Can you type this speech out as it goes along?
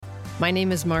My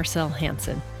name is Marcel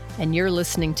Hansen, and you're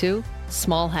listening to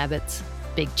Small Habits,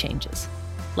 Big Changes.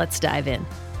 Let's dive in.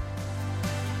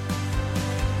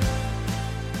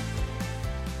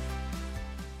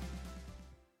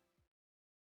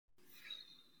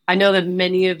 I know that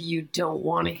many of you don't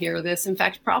want to hear this. In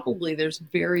fact, probably there's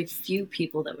very few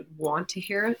people that would want to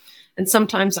hear it. And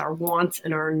sometimes our wants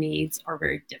and our needs are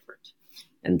very different.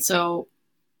 And so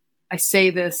I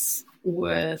say this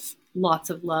with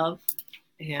lots of love,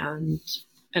 and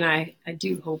I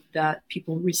do hope that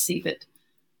people receive it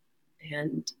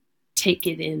and take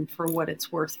it in for what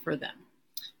it's worth for them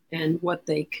and what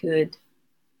they could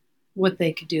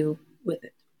do with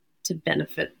it to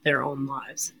benefit their own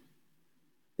lives.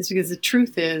 It's because the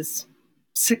truth is,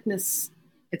 sickness,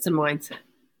 it's a mindset,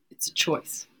 it's a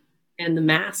choice. And the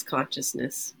mass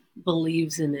consciousness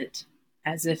believes in it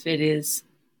as if it is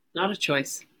not a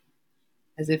choice,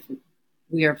 as if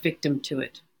we are victim to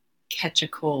it. Catch a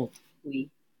cold, we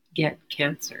get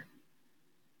cancer.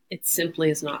 It simply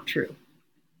is not true.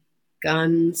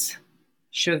 Guns,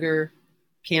 sugar,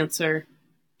 cancer,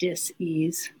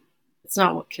 dis-ease, it's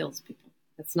not what kills people.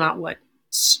 It's not what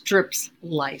strips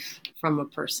life from a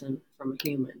person, from a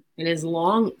human. And as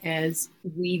long as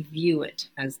we view it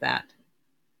as that,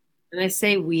 and I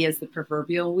say we as the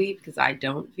proverbial we because I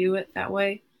don't view it that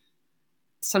way,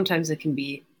 sometimes it can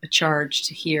be a charge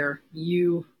to hear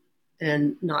you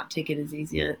and not take it as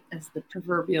easy as the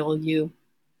proverbial you.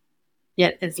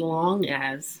 Yet as long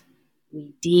as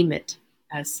we deem it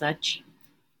as such,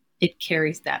 it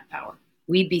carries that power.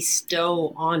 We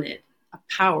bestow on it a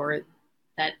power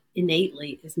that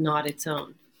innately is not its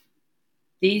own.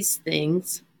 These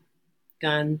things,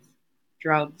 guns,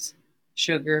 drugs,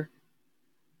 sugar,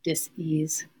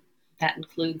 dis-ease, that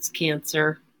includes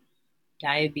cancer,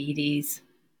 diabetes,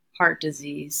 heart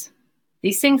disease.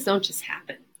 These things don't just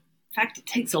happen. In fact, it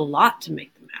takes a lot to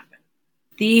make them happen.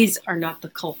 These are not the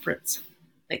culprits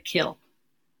that kill.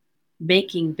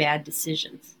 Making bad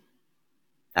decisions,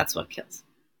 that's what kills.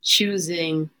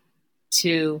 Choosing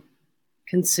to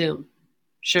consume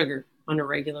sugar on a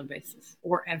regular basis,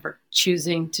 or ever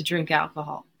choosing to drink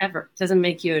alcohol, ever. It doesn't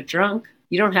make you a drunk.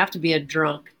 You don't have to be a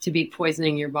drunk to be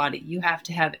poisoning your body. You have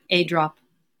to have a drop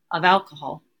of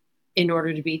alcohol in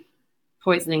order to be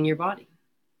poisoning your body.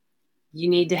 You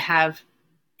need to have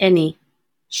any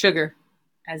sugar,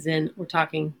 as in we're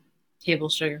talking table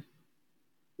sugar,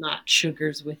 not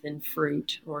sugars within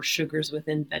fruit or sugars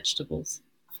within vegetables.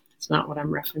 It's not what I'm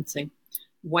referencing.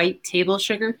 White table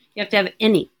sugar, you have to have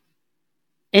any.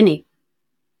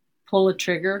 Pull a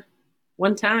trigger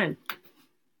one time.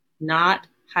 Not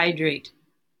hydrate.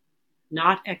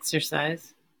 Not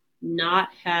exercise. Not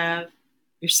have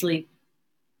your sleep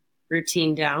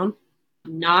routine down.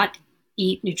 Not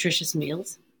eat nutritious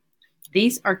meals.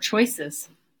 These are choices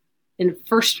in a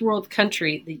first world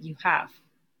country that you have.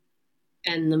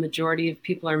 And the majority of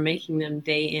people are making them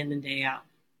day in and day out.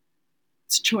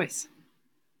 It's a choice.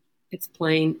 It's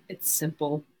plain, it's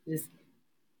simple, it's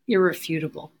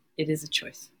irrefutable. It is a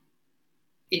choice.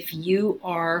 If you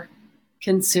are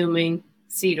consuming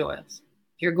seed oils,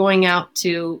 if you're going out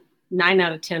to 9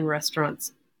 out of 10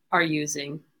 restaurants are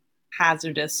using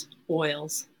hazardous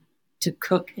oils to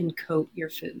cook and coat your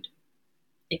food.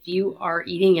 If you are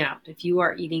eating out, if you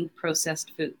are eating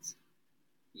processed foods,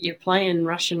 you're playing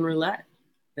Russian roulette.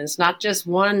 And it's not just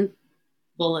one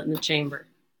bullet in the chamber.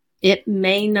 It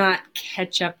may not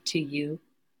catch up to you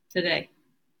today.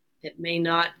 It may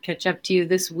not catch up to you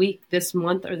this week, this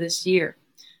month, or this year.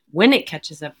 When it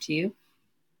catches up to you,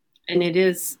 and it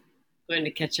is going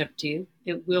to catch up to you,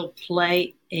 it will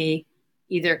play a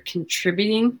either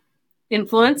contributing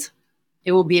influence,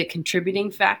 it will be a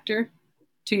contributing factor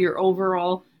to your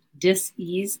overall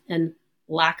dis-ease and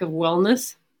lack of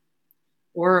wellness,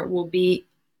 or it will be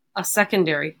a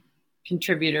secondary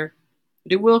contributor,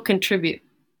 but it will contribute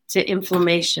to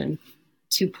inflammation,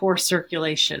 to poor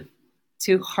circulation,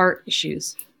 to heart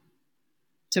issues,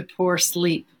 to poor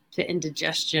sleep, to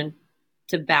indigestion,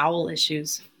 to bowel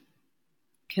issues.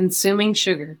 Consuming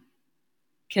sugar,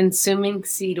 consuming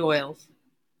seed oils,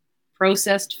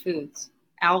 processed foods,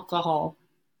 alcohol,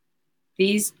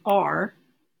 these are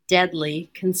deadly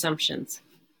consumptions.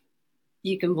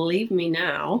 You can believe me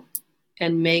now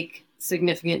and make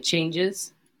significant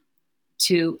changes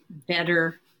to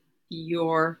better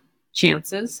your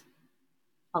chances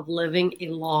of living a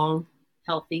long,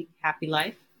 healthy, happy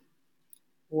life.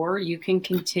 Or you can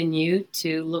continue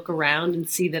to look around and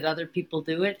see that other people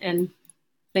do it and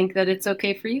think that it's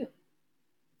okay for you.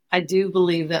 I do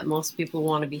believe that most people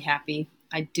want to be happy.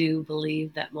 I do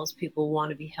believe that most people want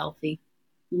to be healthy,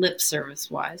 lip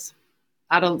service wise.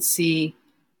 I don't see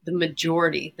the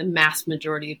majority, the mass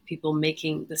majority of people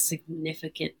making the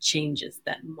significant changes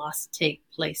that must take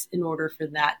place in order for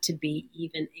that to be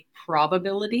even a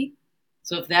probability.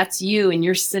 So if that's you and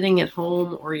you're sitting at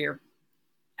home or you're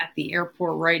at the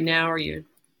airport right now, or you're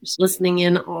just listening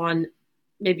in on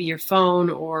maybe your phone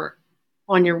or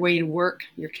on your way to work,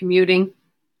 you're commuting,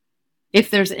 if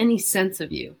there's any sense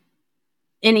of you,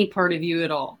 any part of you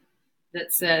at all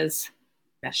that says,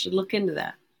 I should look into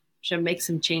that, should I make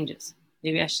some changes?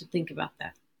 Maybe I should think about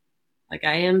that. Like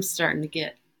I am starting to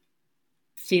get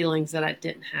feelings that I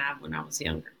didn't have when I was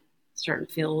younger. Starting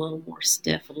to feel a little more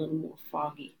stiff, a little more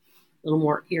foggy, a little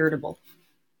more irritable.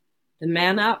 Then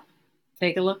man up,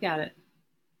 take a look at it.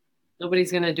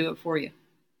 Nobody's going to do it for you.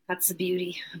 That's the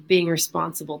beauty of being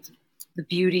responsible, the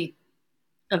beauty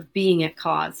of being at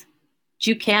cause.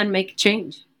 You can make a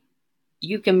change.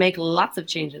 You can make lots of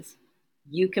changes.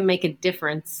 You can make a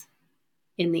difference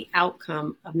in the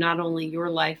outcome of not only your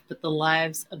life, but the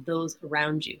lives of those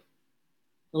around you.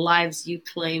 The lives you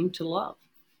claim to love.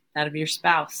 That of your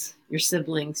spouse, your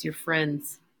siblings, your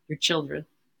friends, your children,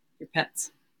 your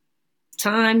pets. It's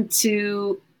time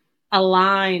to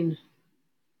align.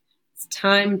 It's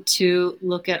time to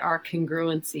look at our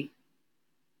congruency.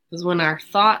 Because when our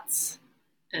thoughts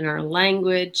and our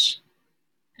language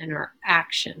and our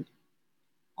action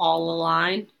all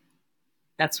align,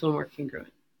 that's when we're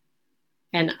congruent.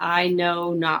 And I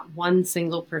know not one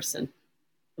single person.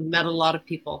 I've met a lot of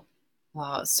people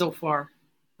so far.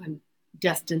 I'm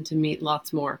destined to meet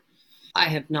lots more. I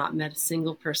have not met a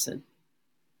single person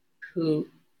who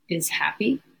is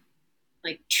happy,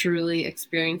 like truly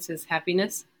experiences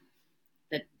happiness,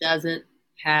 that doesn't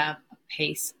have a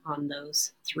pace on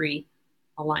those three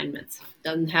alignments,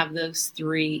 doesn't have those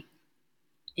three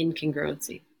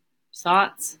incongruency.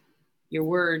 Thoughts, your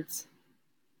words,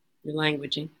 your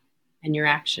languaging, and your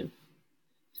action.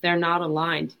 If they're not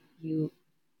aligned, you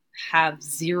have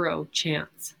zero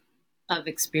chance of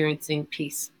experiencing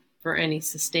peace for any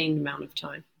sustained amount of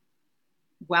time.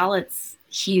 While it's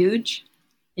huge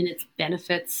in its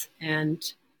benefits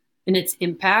and in its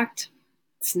impact,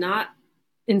 it's not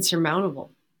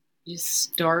insurmountable. You just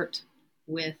start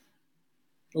with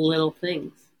the little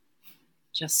things.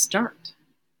 Just start.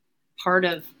 Part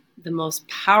of the most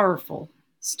powerful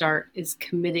start is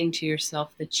committing to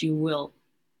yourself that you will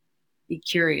be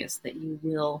curious, that you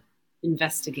will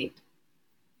investigate,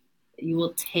 that you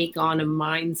will take on a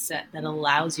mindset that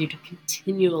allows you to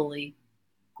continually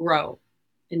grow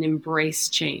and embrace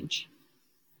change.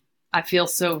 I feel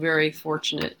so very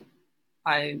fortunate.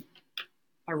 I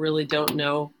really don't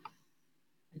know.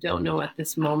 I don't know at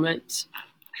this moment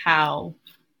how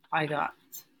I got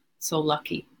so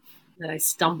lucky that I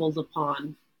stumbled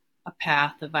upon a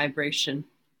path, a vibration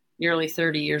nearly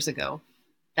 30 years ago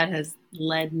that has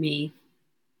led me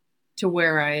to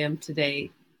where I am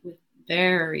today with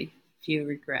very few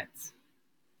regrets.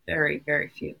 Very, very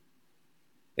few.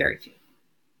 Very few.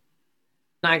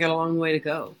 I got a long way to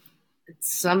go. And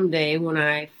someday when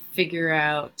I figure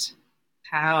out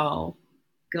how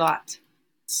got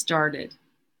started,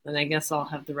 then I guess I'll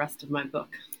have the rest of my book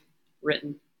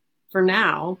written. For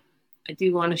now, I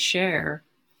do want to share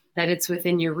that it's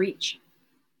within your reach.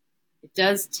 It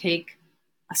does take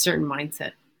a certain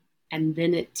mindset, and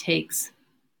then it takes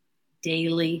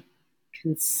daily,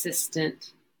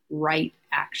 consistent, right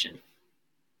action.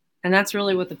 And that's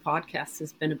really what the podcast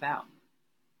has been about.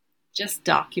 Just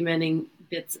documenting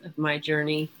bits of my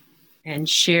journey and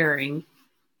sharing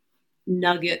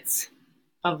nuggets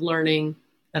of learning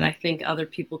that I think other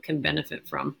people can benefit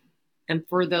from. And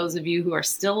for those of you who are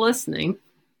still listening,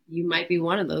 you might be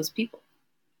one of those people.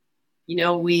 You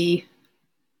know, we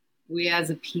as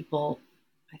a people,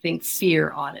 I think,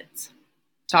 fear audits.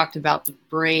 Talked about the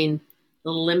brain,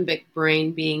 the limbic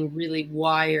brain being really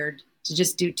wired to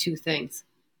just do two things,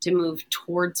 to move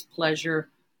towards pleasure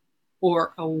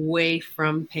or away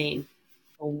from pain,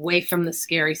 away from the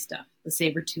scary stuff, the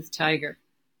saber-toothed tiger,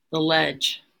 the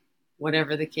ledge,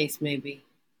 whatever the case may be.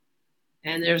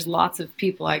 And there's lots of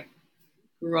people. I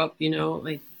grew up,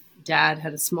 my dad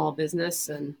had a small business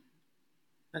and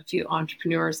a few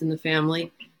entrepreneurs in the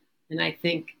family. And I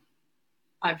think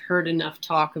I've heard enough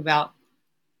talk about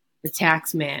the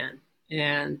tax man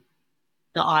and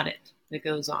the audit that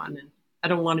goes on. And I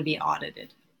don't want to be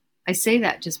audited. I say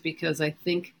that just because I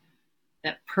think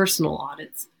that personal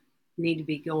audits need to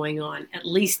be going on at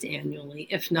least annually,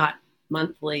 if not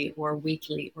monthly or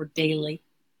weekly or daily,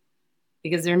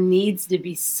 because there needs to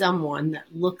be someone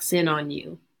that looks in on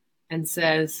you and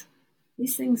says,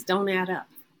 these things don't add up.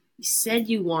 You said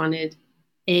you wanted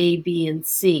A, B, and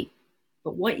C,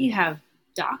 but what you have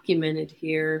documented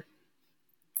here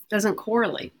doesn't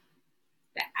correlate.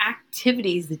 The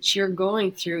activities that you're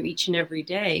going through each and every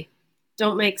day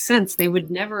don't make sense. They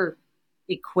would never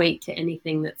equate to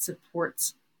anything that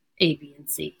supports A, B, and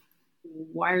C.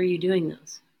 Why are you doing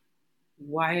those?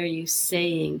 Why are you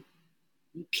saying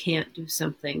you can't do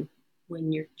something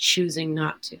when you're choosing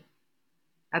not to?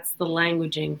 That's the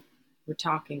languaging we're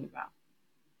talking about.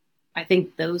 I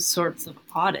think those sorts of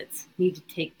audits need to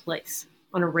take place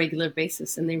on a regular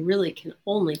basis, and they really can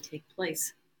only take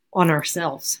place on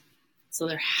ourselves. So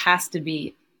there has to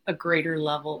be a greater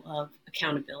level of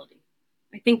accountability.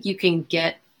 I think you can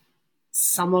get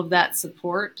some of that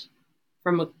support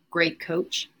from a great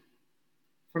coach,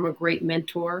 from a great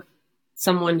mentor,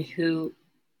 someone who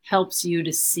helps you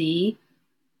to see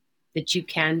that you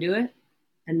can do it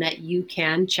and that you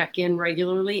can check in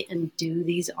regularly and do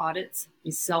these audits,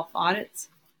 these self-audits.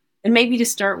 And maybe to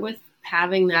start with,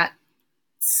 having that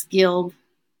skilled,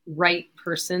 right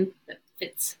person that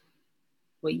fits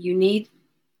what you need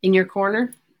in your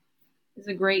corner is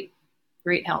a great,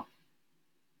 great help.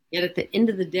 Yet at the end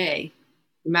of the day,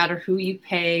 no matter who you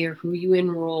pay or who you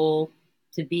enroll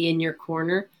to be in your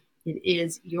corner, it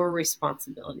is your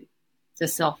responsibility to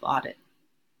self-audit,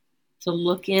 to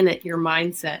look in at your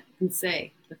mindset and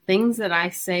say, the things that I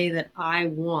say that I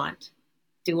want,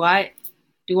 do I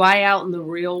out in the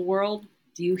real world,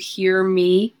 do you hear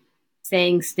me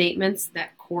saying statements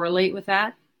that correlate with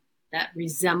that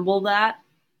resemble that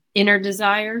inner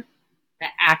desire, the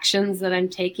actions that I'm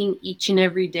taking each and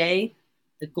every day,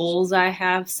 the goals I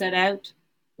have set out,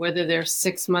 whether they're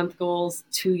 6-month goals,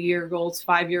 2-year goals,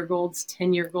 5-year goals,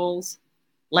 10-year goals,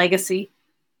 legacy,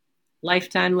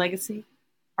 lifetime legacy?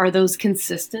 Are those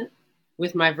consistent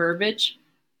with my verbiage,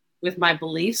 with my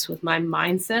beliefs, with my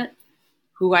mindset,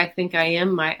 who I think I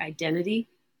am, my identity?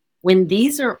 When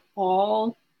these are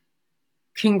all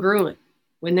congruent,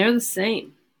 when they're the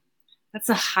same, that's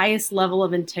the highest level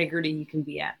of integrity you can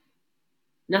be at.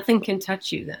 Nothing can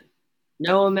touch you then.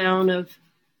 No amount of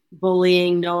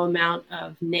bullying, no amount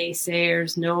of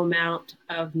naysayers, no amount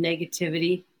of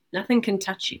negativity. Nothing can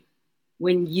touch you.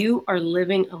 When you are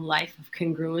living a life of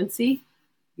congruency,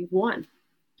 you've won.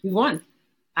 You've won.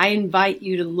 I invite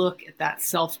you to look at that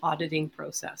self-auditing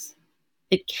process.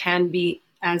 It can be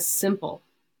as simple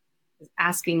as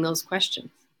asking those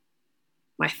questions.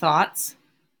 My thoughts,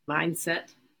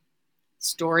 mindset,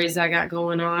 stories I got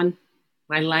going on,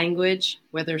 my language,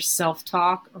 whether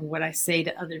self-talk or what I say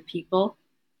to other people,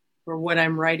 or what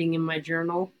I'm writing in my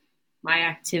journal, my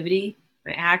activity,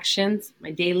 my actions,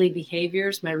 my daily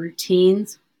behaviors, my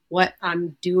routines, what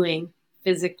I'm doing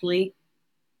physically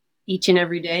each and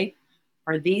every day.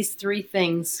 Are these 3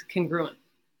 things congruent?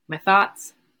 My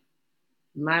thoughts,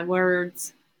 my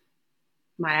words,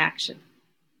 my action.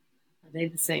 Are they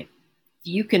the same? If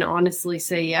you can honestly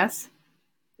say yes,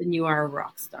 then you are a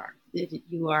rock star. That's it.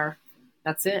 You're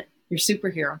a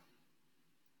superhero.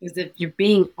 Because if you're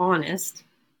being honest,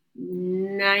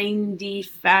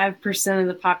 95% of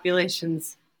the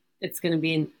populations,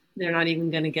 they're not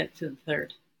even going to get to the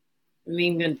third. They're not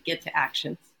even going to get to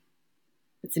actions.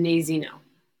 It's an easy no.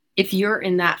 If you're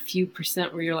in that few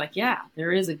percent where you're like, yeah,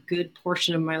 there is a good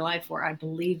portion of my life where I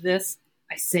believe this,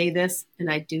 I say this,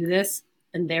 and I do this,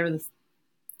 and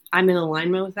I'm in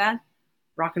alignment with that,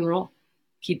 rock and roll.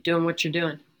 Keep doing what you're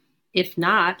doing. If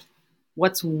not,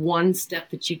 what's one step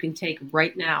that you can take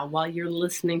right now while you're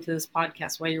listening to this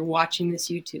podcast, while you're watching this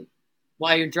YouTube,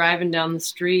 while you're driving down the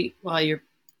street, while you're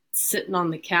sitting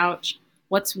on the couch?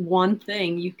 What's one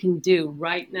thing you can do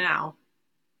right now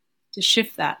to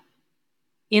shift that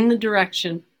in the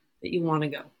direction that you want to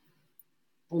go?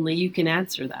 Only you can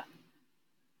answer that.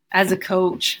 As a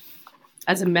coach,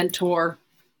 as a mentor,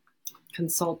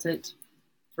 consultant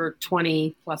for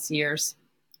 20 plus years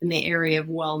in the area of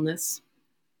wellness,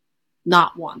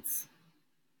 not once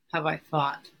have I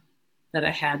thought that I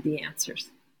had the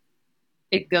answers.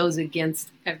 It goes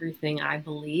against everything I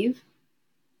believe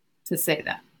to say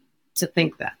that, to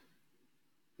think that.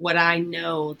 What I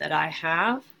know that I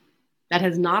have, that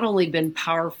has not only been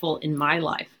powerful in my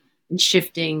life in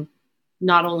shifting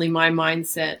not only my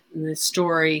mindset and the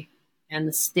story and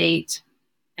the state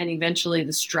and eventually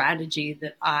the strategy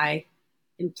that I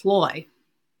employ,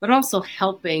 but also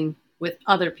helping with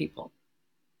other people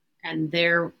and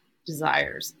their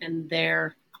desires and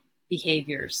their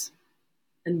behaviors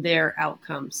and their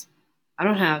outcomes. I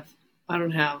don't have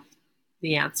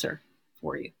the answer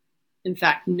for you. In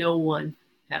fact, no one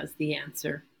has the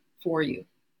answer for you.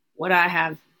 What I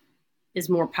have is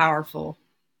more powerful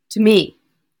to me,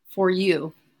 for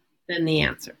you, than the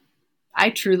answer. I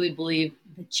truly believe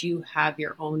that you have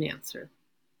your own answer.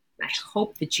 I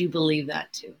hope that you believe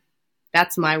that too.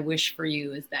 That's my wish for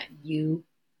you, is that you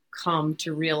come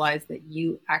to realize that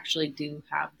you actually do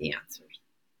have the answers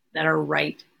that are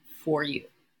right for you.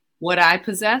 What I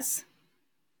possess,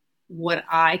 what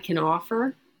I can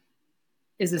offer,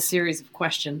 is a series of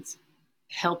questions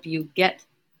to help you get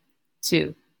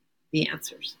to the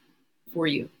answers for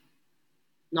you.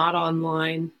 Not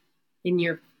online, in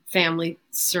your family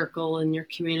circle, in your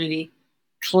community,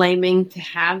 claiming to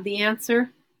have the answer.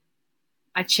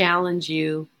 I challenge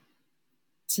you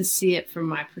to see it from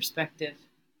my perspective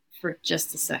for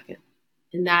just a second.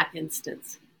 In that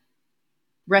instance,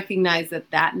 recognize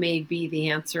that that may be the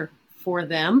answer for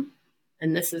them.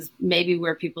 And this is maybe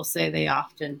where people say they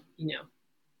often, if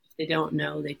they don't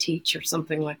know, they teach or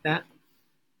something like that.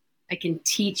 I can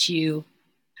teach you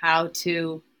how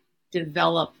to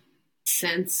develop a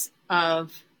sense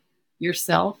of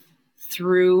yourself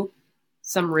through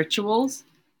some rituals.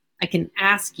 I can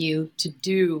ask you to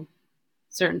do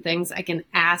certain things. I can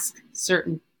ask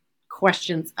certain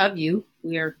questions of you.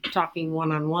 We are talking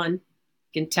one-on-one.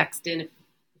 You can text in if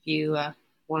you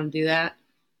want to do that.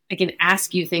 I can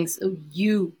ask you things so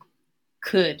you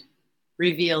could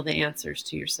reveal the answers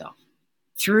to yourself.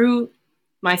 Through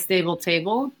my stable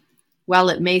table, while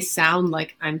it may sound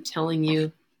like I'm telling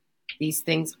you these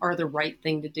things are the right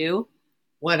thing to do,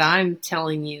 what I'm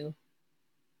telling you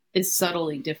is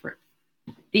subtly different.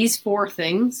 These 4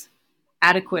 things,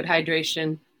 adequate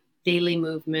hydration, daily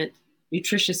movement,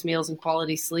 nutritious meals, and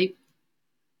quality sleep,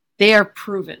 they are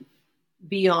proven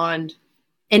beyond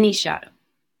any shadow,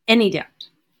 any doubt,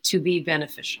 to be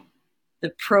beneficial. The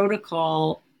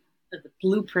protocol, the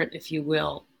blueprint, if you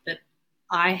will, that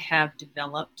I have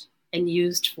developed and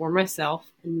used for myself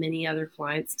and many other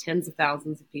clients, tens of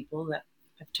thousands of people that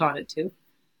I've taught it to,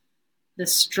 the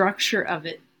structure of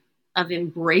it, of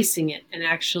embracing it and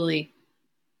actually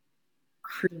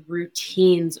create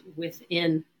routines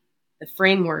within the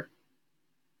framework,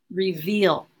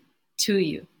 reveal to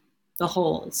you the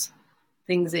holes,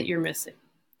 things that you're missing,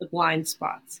 the blind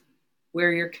spots,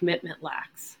 where your commitment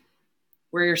lacks,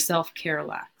 where your self-care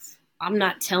lacks. I'm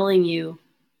not telling you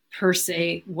per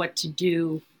se what to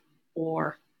do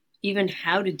or even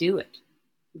how to do it.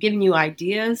 I'm giving you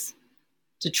ideas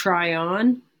to try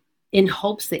on in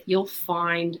hopes that you'll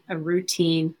find a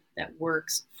routine that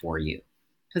works for you,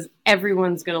 because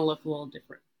everyone's going to look a little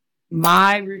different.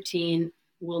 My routine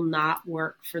will not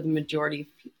work for the majority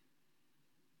of people.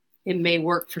 It may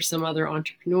work for some other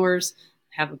entrepreneurs,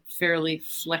 have a fairly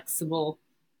flexible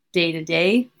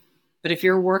day-to-day, but if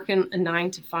you're working a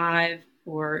 9 to 5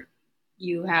 or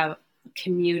you have a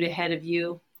commute ahead of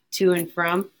you to and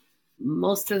from,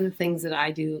 most of the things that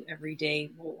I do every day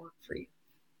won't work for you.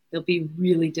 They'll be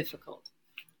really difficult.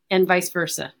 And vice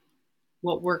versa.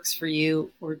 What works for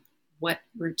you or what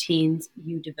routines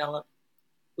you develop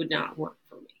would not work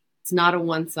for me. It's not a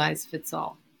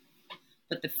one-size-fits-all.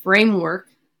 But the framework,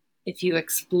 if you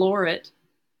explore it,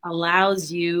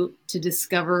 allows you to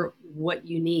discover what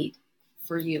you need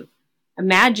for you.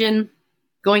 Imagine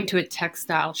going to a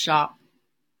textile shop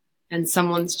and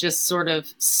someone's just sort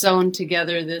of sewn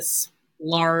together this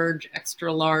large,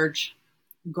 extra large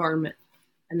garment.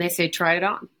 And they say, try it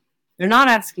on. They're not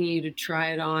asking you to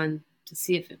try it on to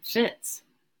see if it fits.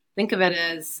 Think of it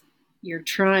as you're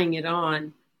trying it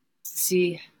on to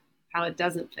see how it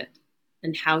doesn't fit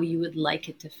and how you would like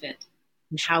it to fit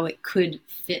and how it could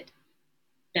fit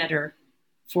better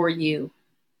for you,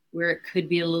 where it could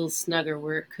be a little snugger,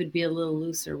 where it could be a little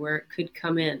looser, where it could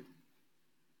come in,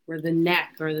 where the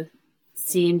neck or the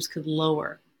seams could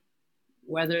lower,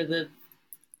 whether the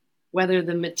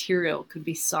material could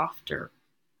be softer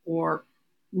or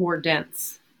more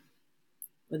dense,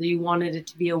 whether you wanted it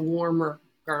to be a warmer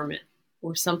garment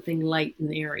or something light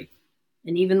and airy.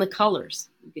 And even the colors,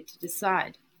 you get to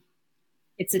decide.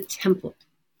 It's a template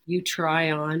you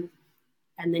try on,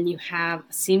 and then you have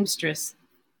a seamstress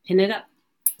pin it up.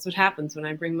 That's what happens when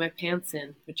I bring my pants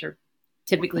in, which are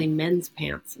typically men's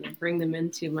pants, and I bring them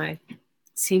into my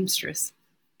seamstress.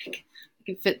 I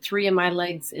can fit 3 of my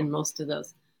legs in most of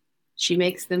those. She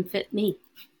makes them fit me.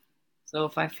 So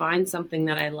if I find something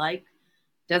that I like,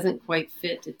 doesn't quite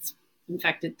fit, in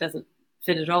fact, it doesn't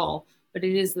fit at all, but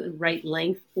it is the right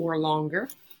length or longer,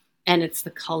 and it's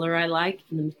the color I like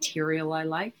and the material I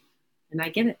like, and I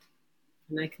get it.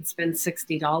 And I can spend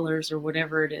 $60 or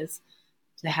whatever it is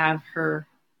to have her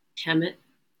hem it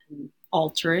and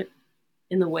alter it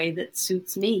in the way that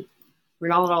suits me. We're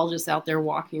not all just out there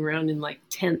walking around in like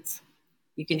tents.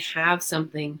 You can have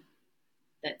something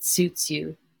that suits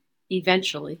you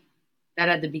eventually, that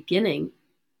at the beginning,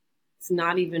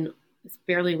 it's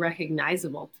barely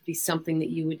recognizable to be something that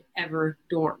you would ever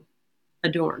adorn.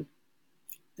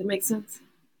 Does that make sense?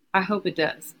 I hope it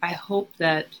does. I hope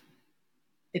that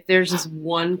If there's just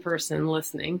one person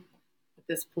listening at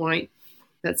this point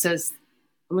that says,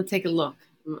 I'm going to take a look,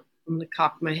 I'm going to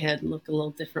cock my head and look a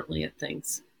little differently at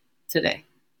things today.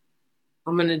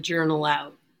 I'm going to journal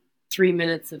out 3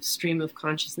 minutes of stream of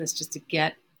consciousness just to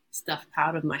get stuff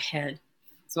out of my head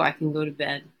so I can go to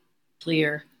bed,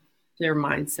 clear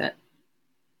mindset,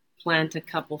 plant a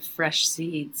couple fresh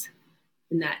seeds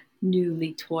in that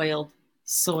newly toiled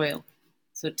soil.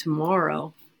 So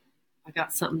tomorrow I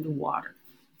got something to water.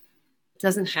 It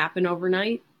doesn't happen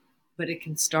overnight, but it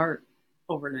can start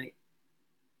overnight.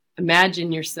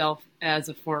 Imagine yourself as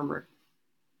a farmer.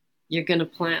 You're going to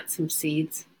plant some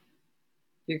seeds.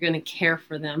 You're going to care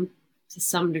for them to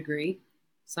some degree.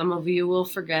 Some of you will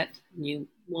forget, and you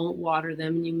won't water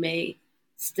them, and you may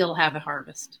still have a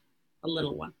harvest, a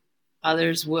little one.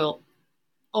 Others will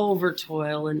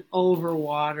over-toil and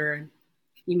over-water, and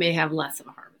you may have less of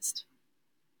a harvest.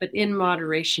 But in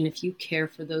moderation, if you care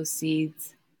for those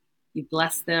seeds, you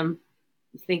bless them,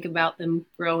 you think about them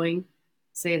growing,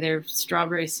 say they're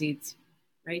strawberry seeds,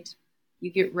 right?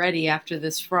 You get ready after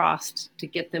this frost to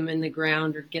get them in the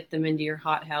ground or get them into your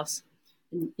hothouse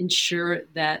and ensure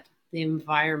that the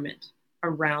environment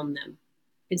around them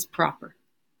is proper,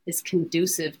 is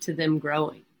conducive to them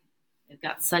growing. They've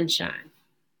got sunshine,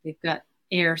 they've got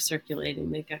air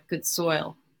circulating, they've got good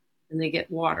soil, and they get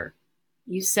water.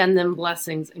 You send them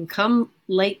blessings, and come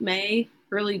late May,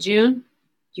 early June,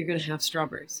 you're going to have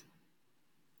strawberries.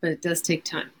 But it does take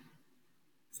time.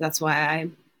 So that's why I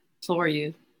implore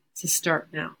you to start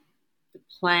now, to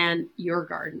plan your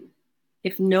garden,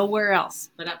 if nowhere else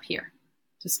but up here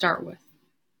to start with.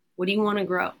 What do you want to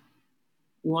grow?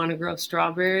 You want to grow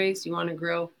strawberries? You want to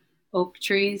grow oak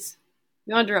trees?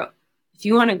 If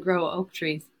you want to grow oak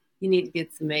trees, you need to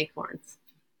get some acorns.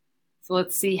 So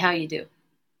let's see how you do. If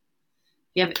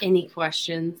you have any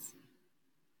questions,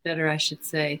 better I should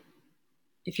say,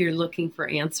 if you're looking for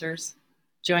answers,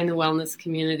 join the wellness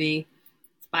community.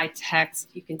 By text,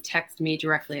 you can text me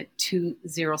directly at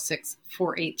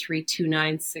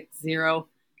 206-483-2960.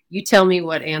 You tell me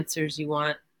what answers you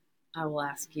want. I will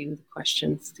ask you the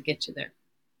questions to get you there.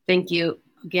 Thank you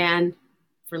again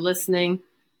for listening.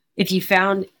 If you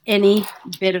found any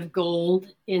bit of gold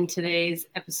in today's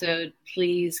episode,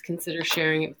 please consider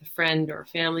sharing it with a friend or a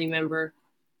family member,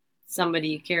 somebody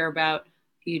you care about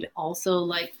who you'd also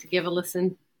like to give a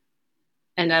listen.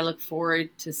 And I look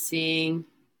forward to seeing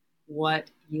what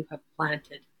you have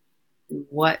planted and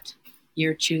what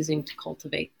you're choosing to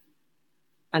cultivate.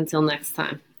 Until next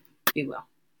time, be well.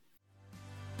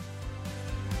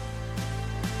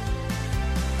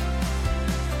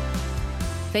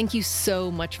 Thank you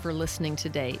so much for listening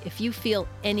today. If you feel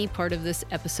any part of this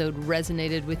episode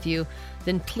resonated with you,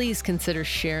 then please consider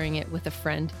sharing it with a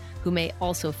friend who may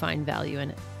also find value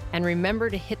in it. And remember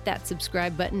to hit that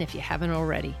subscribe button if you haven't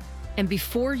already. And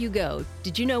before you go,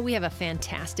 did you know we have a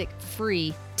fantastic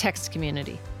free text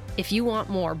community? If you want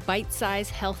more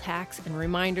bite-sized health hacks and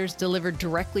reminders delivered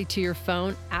directly to your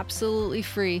phone, absolutely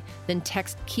free, then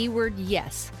text keyword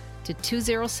YES to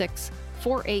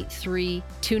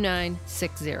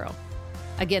 206-483-2960.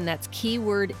 Again, that's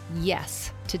keyword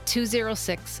YES to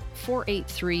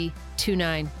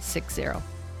 206-483-2960.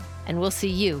 And we'll see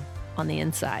you on the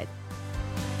inside.